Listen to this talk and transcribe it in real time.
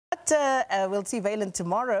we'll see Valen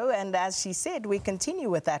tomorrow, and as she said, we continue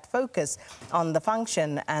with that focus on the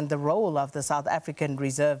function and the role of the South African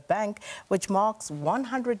Reserve Bank, which marks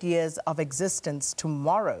 100 years of existence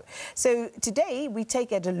tomorrow. So today we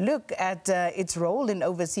take a look at its role in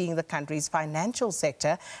overseeing the country's financial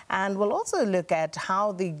sector, and we'll also look at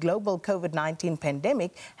how the global COVID-19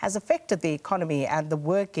 pandemic has affected the economy and the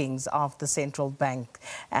workings of the central bank.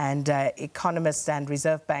 And Economist and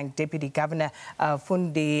Reserve Bank Deputy Governor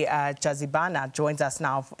Fundi Tshazibana joins us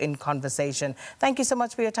now in conversation. Thank you so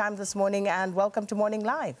much for your time this morning and welcome to Morning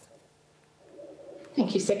Live.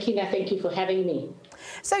 Thank you, Sakina. Thank you for having me.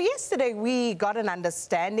 So yesterday we got an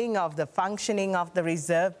understanding of the functioning of the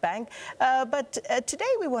Reserve Bank, but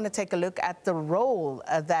today we want to take a look at the role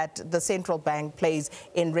that the central bank plays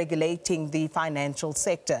in regulating the financial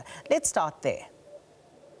sector. Let's start there.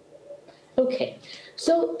 Okay,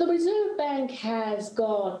 so the Reserve Bank has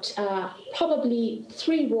got probably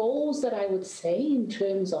three roles that I would say in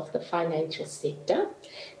terms of the financial sector.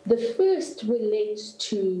 The first relates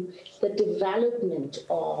to the development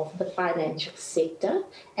of the financial sector,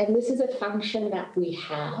 and this is a function that we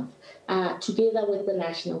have together with the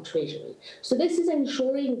National Treasury. So this is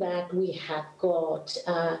ensuring that we have got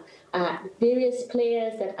various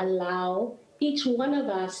players that allow each one of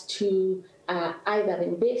us to either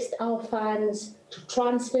invest our funds, to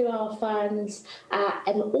transfer our funds,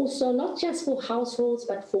 and also not just for households,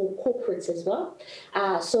 but for corporates as well.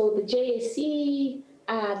 So the JSE,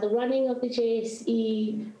 the running of the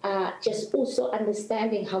JSE, just also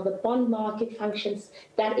understanding how the bond market functions,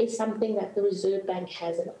 that is something that the Reserve Bank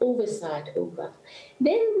has an oversight over.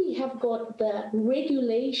 Then we have got the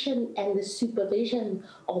regulation and the supervision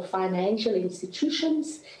of financial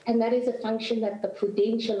institutions, and that is a function that the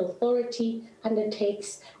Prudential Authority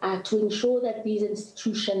undertakes to ensure that these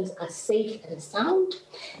institutions are safe and sound.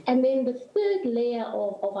 And then the third layer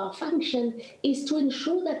of our function is to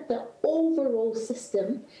ensure that the overall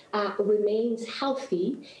system remains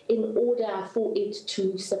healthy in order for it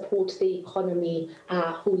to support the economy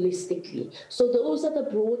holistically. So those are the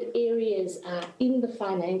broad areas in the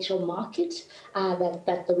financial market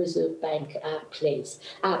that the Reserve Bank plays.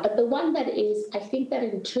 But the one that is, I think that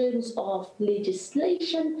in terms of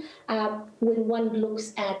legislation, when one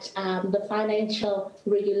looks at the Financial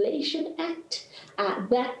Regulation Act,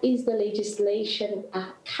 that is the legislation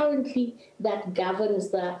currently that governs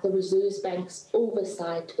the Reserve Bank's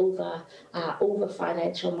oversight over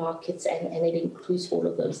financial markets, and it includes all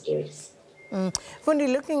of those areas.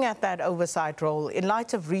 Fundi, looking at that oversight role, in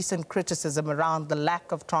light of recent criticism around the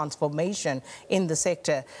lack of transformation in the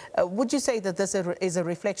sector, would you say that this is a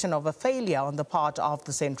reflection of a failure on the part of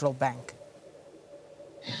the central bank?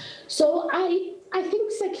 So I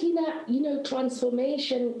think, Sakina,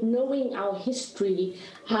 transformation, knowing our history,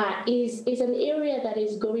 is an area that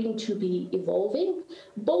is going to be evolving.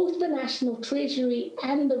 Both the National Treasury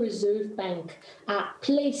and the Reserve Bank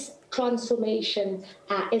place transformation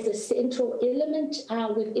as a central element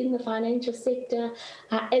within the financial sector.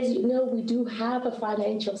 As you know, we do have a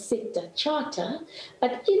financial sector charter,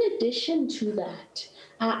 but in addition to that,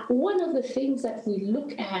 one of the things that we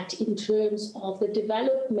look at in terms of the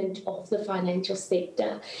development of the financial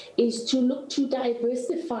sector is to look to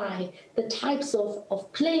diversify the types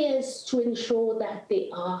of players to ensure that there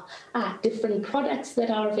are different products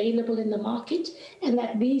that are available in the market, and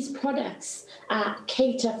that these products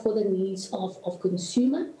cater for the needs of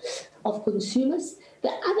consumers.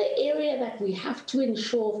 The other area that we have to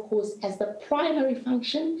ensure, of course, as the primary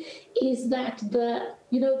function is that the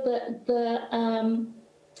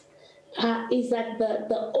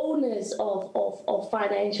owners of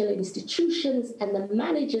financial institutions and the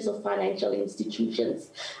managers of financial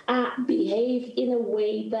institutions behave in a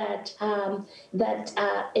way that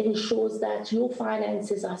ensures that your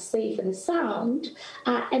finances are safe and sound.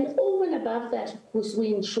 And over and above that, of course,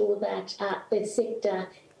 we ensure that the sector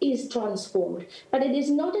is transformed. But it is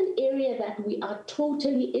not an area that we are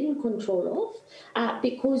totally in control of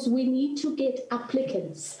because we need to get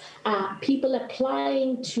applicants, people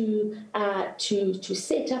applying to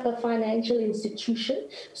set up a financial institution.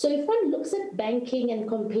 So if one looks at banking and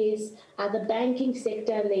compares the banking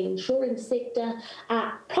sector and the insurance sector,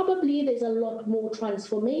 probably there's a lot more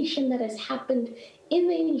transformation that has happened in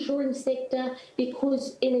the insurance sector,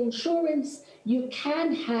 because in insurance you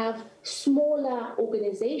can have smaller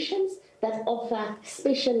organizations that offer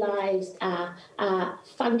specialized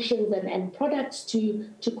functions and products to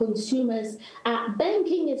consumers.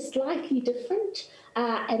 Banking is slightly different.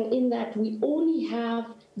 and in that we only have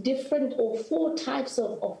different or four types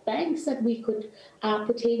of banks that we could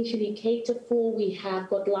potentially cater for. We have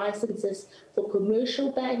got licenses for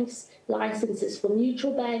commercial banks, licenses for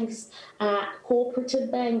mutual banks,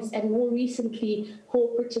 cooperative banks, and more recently,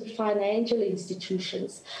 cooperative financial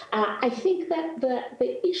institutions. I think that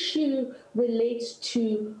the issue relates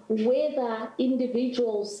to whether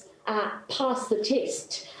individuals pass the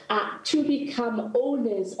test to become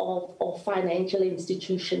owners of financial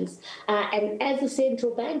institutions. And as a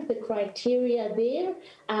central bank, the criteria there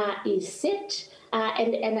is set.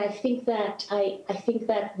 And I think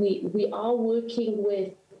that we are working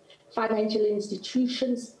with financial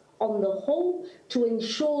institutions on the whole to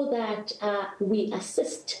ensure that we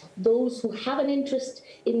assist those who have an interest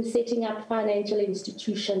in setting up financial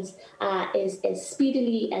institutions as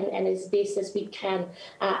speedily and as best as we can,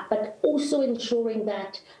 but also ensuring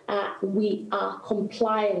that we are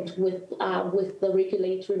compliant with the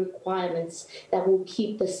regulatory requirements that will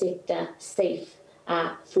keep the sector safe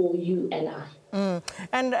for you and I.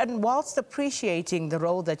 And whilst appreciating the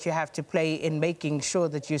role that you have to play in making sure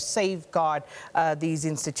that you safeguard these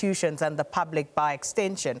institutions and the public by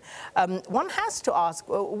extension, one has to ask,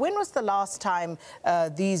 when was the last time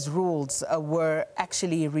these rules were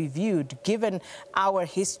actually reviewed, given our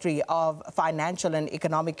history of financial and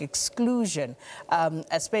economic exclusion,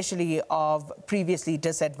 especially of previously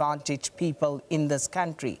disadvantaged people in this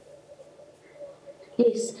country?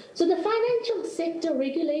 Yes, so the Financial Sector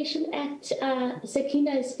Regulation Act,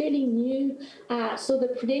 Sakina, is fairly new. So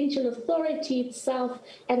the Prudential Authority itself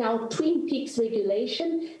and our Twin Peaks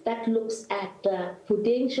regulation that looks at the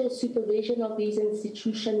prudential supervision of these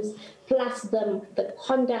institutions, plus the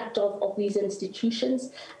conduct of these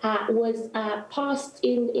institutions, was passed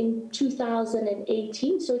in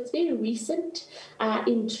 2018. So it's very recent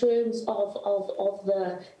in terms of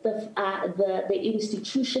the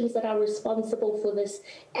institutions that are responsible for this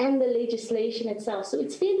and the legislation itself. So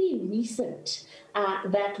it's fairly recent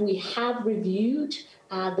that we have reviewed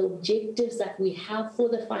the objectives that we have for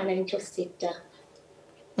the financial sector.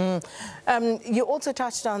 You also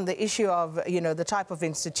touched on the issue of, the type of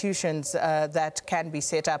institutions that can be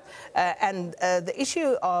set up. And the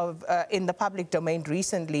issue of, in the public domain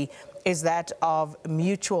recently, is that of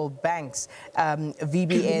mutual banks,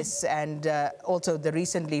 VBS, and also the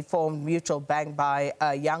recently formed mutual bank by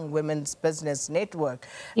Young Women's Business Network.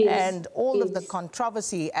 Yes. And all of the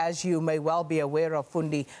controversy, as you may well be aware of,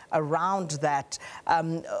 Fundi, around that.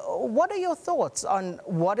 What are your thoughts on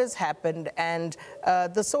what has happened and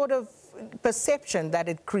the sort of perception that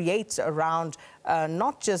it creates around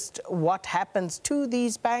not just what happens to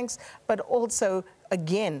these banks, but also,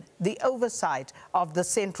 again, the oversight of the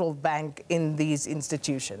central bank in these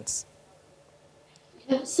institutions?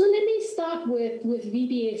 So let me start with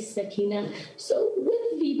VBS, Sakina. So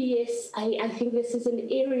with VBS, I think this is an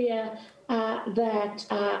area that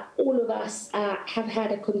all of us have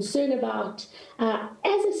had a concern about.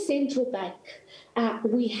 As a central bank,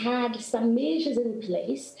 we had some measures in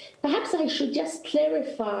place. Perhaps I should just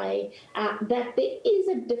clarify that there is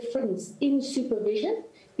a difference in supervision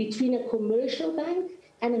between a commercial bank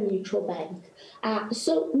and a mutual bank.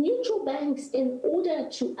 So mutual banks, in order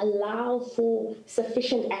to allow for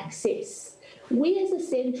sufficient access, we as a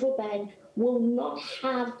central bank will not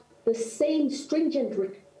have the same stringent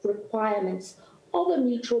requirements of a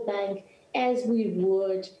mutual bank as we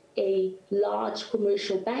would a large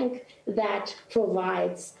commercial bank that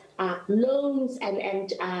provides loans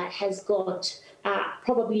and has got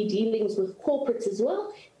probably dealings with corporates as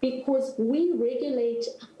well, because we regulate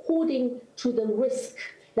according to the risk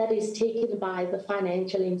that is taken by the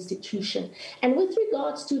financial institution. And with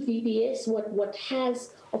regards to VBS, what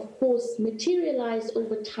has, of course, materialized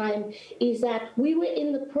over time is that we were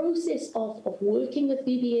in the process of working with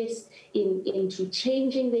VBS into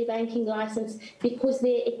changing their banking license because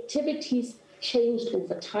their activities changed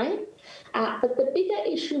over time. But the bigger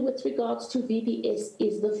issue with regards to VBS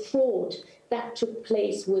is the fraud that took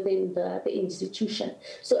place within the institution.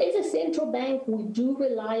 So as a central bank, we do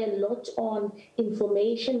rely a lot on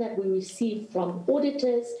information that we receive from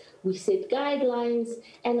auditors. We set guidelines.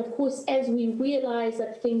 And of course, as we realized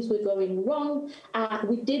that things were going wrong,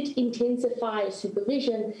 we did intensify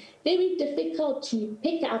supervision. Very difficult to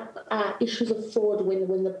pick up issues of fraud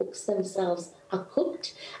when the books themselves are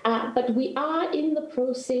cooked. But we are in the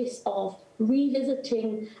process of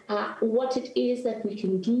revisiting what it is that we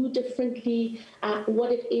can do differently,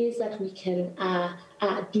 what it is that we can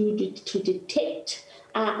do to detect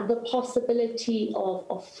the possibility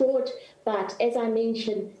of fraud. But as I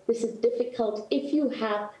mentioned, this is difficult if you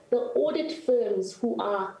have the audit firms, who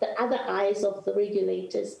are the other eyes of the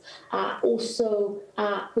regulators, also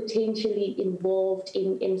potentially involved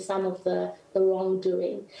in some of the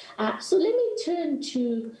wrongdoing. So let me turn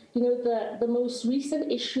to the most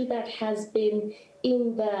recent issue that has been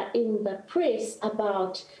in the press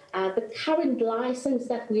about the current license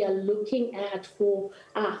that we are looking at for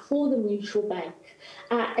the mutual bank.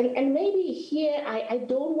 And maybe here I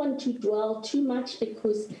don't want to dwell too much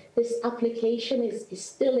because this application is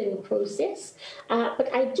still in process,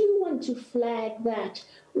 but I do want to flag that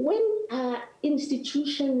when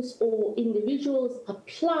institutions or individuals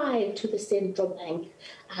apply to the central bank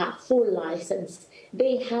for a license,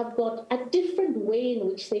 they have got a different way in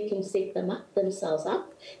which they can set themselves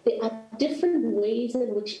up. There are different ways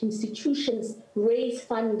in which institutions raise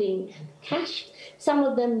funding and cash. Some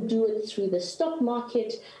of them do it through the stock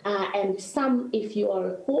market, and some, if you are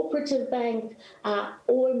a cooperative bank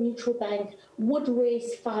or a mutual bank, would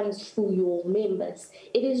raise funds for your members.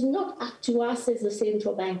 It is not up to us as the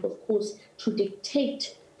central bank, of course, to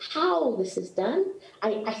dictate how this is done.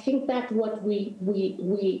 I think that what we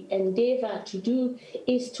endeavor to do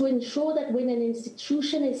is to ensure that when an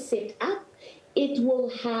institution is set up, it will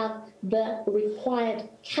have the required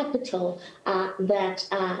capital that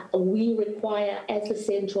we require as the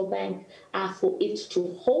central bank for it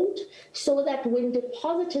to hold, so that when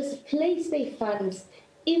depositors place their funds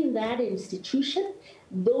in that institution,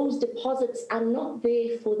 those deposits are not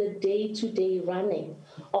there for the day-to-day running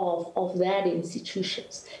of that institution.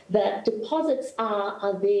 The deposits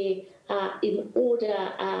are there in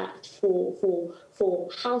order for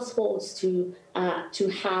households to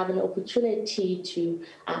have an opportunity to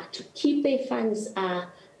keep their funds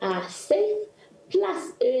safe,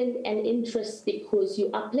 plus earn an interest because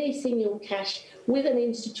you are placing your cash with an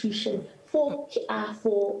institution for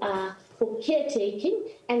caretaking,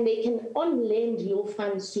 and they can on-lend your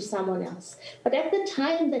funds to someone else. But at the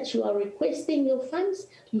time that you are requesting your funds,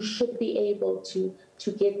 you should be able to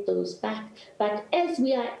get those back. But as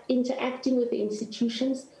we are interacting with the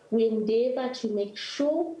institutions, we endeavor to make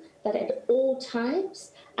sure that at all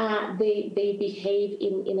times they behave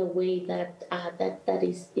in a way that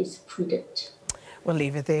is prudent. We'll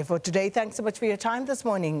leave it there for today. Thanks so much for your time this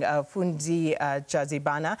morning, Fundi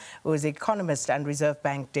Tshazibana, who is Economist and Reserve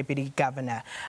Bank Deputy Governor.